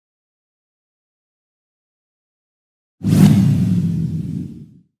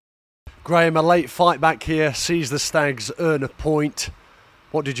Graham, a late fight back here sees the Stags earn a point.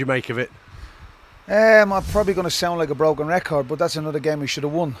 What did you make of it? I'm probably going to sound like a broken record, but that's another game we should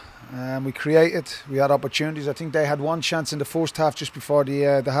have won. We created, we had opportunities. I think they had one chance in the first half just before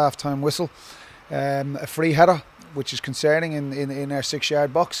the half-time whistle. A free header, which is concerning in our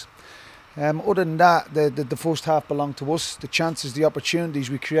 6-yard box. Other than that, the first half belonged to us. The chances, the opportunities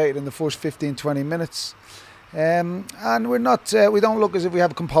we created in the first 15-20 minutes. And we're not, we don't look as if we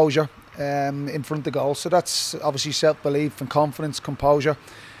have composure in front of the goal. So that's obviously self-belief and confidence, composure,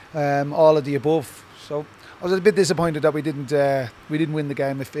 all of the above. So I was a bit disappointed that we didn't win the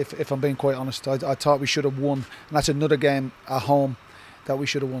game. If I'm being quite honest, I thought we should have won, and that's another game at home that we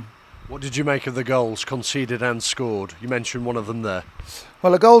should have won. What did you make of the goals conceded and scored? You mentioned one of them there.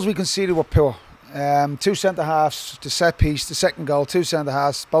 Well, the goals we conceded were poor. 2 centre halves, the set piece, the second goal, 2 centre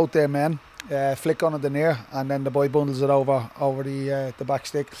halves, both their men. Flick on at the near, and then the boy bundles it over the back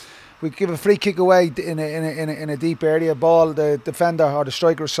stick. We give a free kick away in a deep area. Ball, the defender or the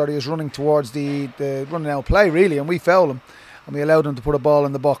striker, sorry, is running towards the running out play really, and we foul him, and we allowed him to put a ball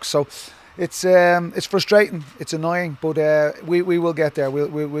in the box. So it's frustrating, it's annoying, but we will get there.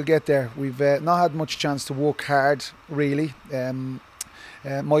 We'll get there. We've not had much chance to work hard really.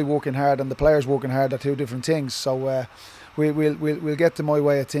 My working hard and the players working hard are two different things. So. We'll get to my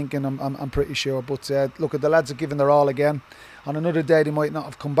way of thinking, I'm pretty sure. But look, the lads have given their all again. On another day they might not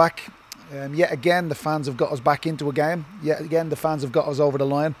have come back. Yet again the fans have got us back into a game. Yet again the fans have got us over the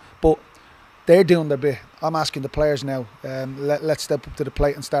line. But they're doing their bit. I'm asking the players now, let's step up to the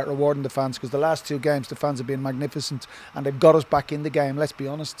plate and start rewarding the fans, because the last 2 games the fans have been magnificent and they've got us back in the game. Let's be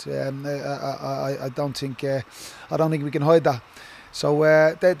honest. I don't think we can hide that. So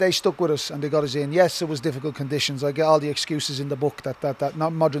they stuck with us and they got us in. Yes, it was difficult conditions. I get all the excuses in the book that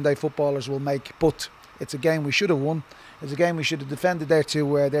not modern day footballers will make, but it's a game we should have won. It's a game we should have defended their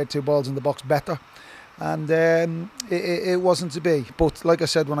two balls in the box better, and it wasn't to be. But like I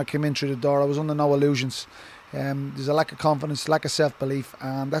said, when I came in through the door, I was under no illusions. There's a lack of confidence, lack of self-belief,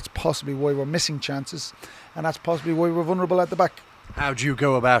 and that's possibly why we're missing chances, and that's possibly why we're vulnerable at the back. How do you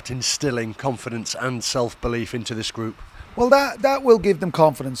go about instilling confidence and self-belief into this group? Well, that will give them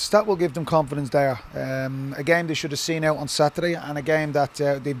confidence. That will give them confidence there. A game they should have seen out on Saturday, and a game that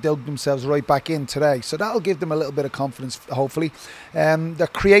they've dug themselves right back in today. So that'll give them a little bit of confidence, hopefully. They're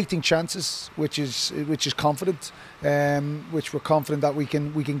creating chances, which is confident. Which we're confident that we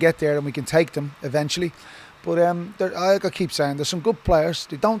can get there and we can take them eventually. But I keep saying, there's some good players.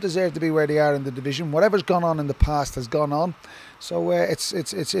 They don't deserve to be where they are in the division. Whatever's gone on in the past has gone on. So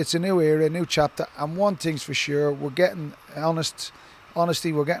it's a new era, a new chapter. And one thing's for sure, we're getting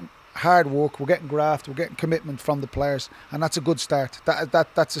honesty, we're getting hard work, we're getting graft, we're getting commitment from the players, and that's a good start.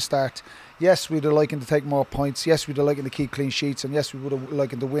 That's a start. Yes, we'd have liking to take more points. Yes, we'd have liking to keep clean sheets, and yes, we would have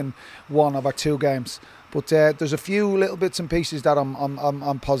liking to win 1 of our 2 games. But there's a few little bits and pieces that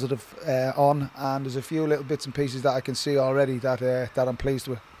I'm positive on, and there's a few little bits and pieces that I can see already that I'm pleased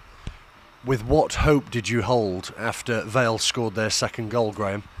with. With what hope did you hold after Vale scored their second goal,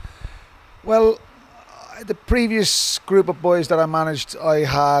 Graham? Well, the previous group of boys that I managed, I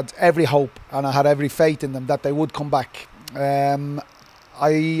had every hope and I had every faith in them that they would come back.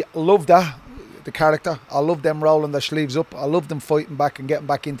 I love that, the character. I love them rolling their sleeves up. I love them fighting back and getting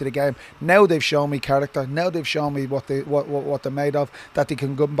back into the game. Now they've shown me character. Now they've shown me what they're made of, that they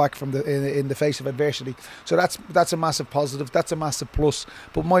can come back from in the face of adversity. So that's a massive positive. That's a massive plus.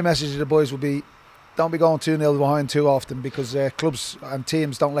 But my message to the boys would be, don't be going 2-0 behind too often, because clubs and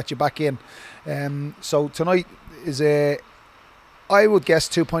teams don't let you back in. So tonight is I would guess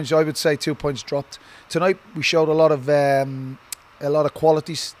 2 points. I would say 2 points dropped. Tonight we showed a lot of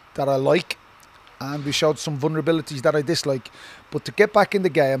qualities that I like, and we showed some vulnerabilities that I dislike. But to get back in the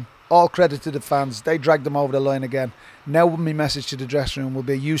game, all credit to the fans. They dragged them over the line again. Now my message to the dressing room will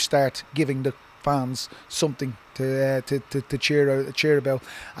be, you start giving the fans something to cheer about.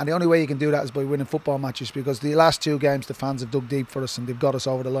 And the only way you can do that is by winning football matches, because the last 2 games the fans have dug deep for us and they've got us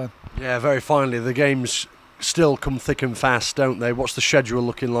over the line. Yeah, very finally, the games still come thick and fast, don't they? What's the schedule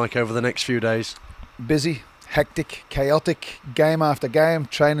looking like over the next few days? Busy, hectic, chaotic, game after game,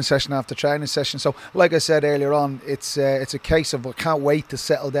 training session after training session. So like I said earlier on, it's a case of I can't wait to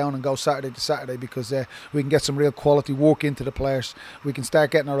settle down and go Saturday to Saturday, because we can get some real quality work into the players. We can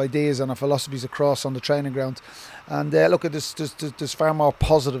start getting our ideas and our philosophies across on the training ground, And look, there's far more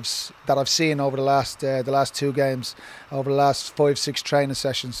positives that I've seen over the last 2 games, over the last 5-6 training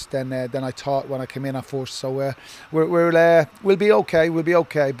sessions than I thought when I came in at first. So we'll be okay. We'll be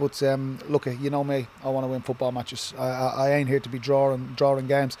okay. But look, you know me, I want to win football matches. I ain't here to be drawing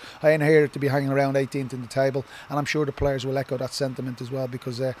games. I ain't here to be hanging around 18th in the table. And I'm sure the players will echo that sentiment as well,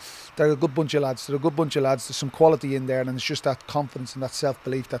 because they're a good bunch of lads. There's some quality in there, and it's just that confidence and that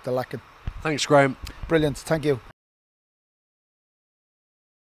self-belief that they're lacking. Thanks, Graham. Brilliant. Thank you.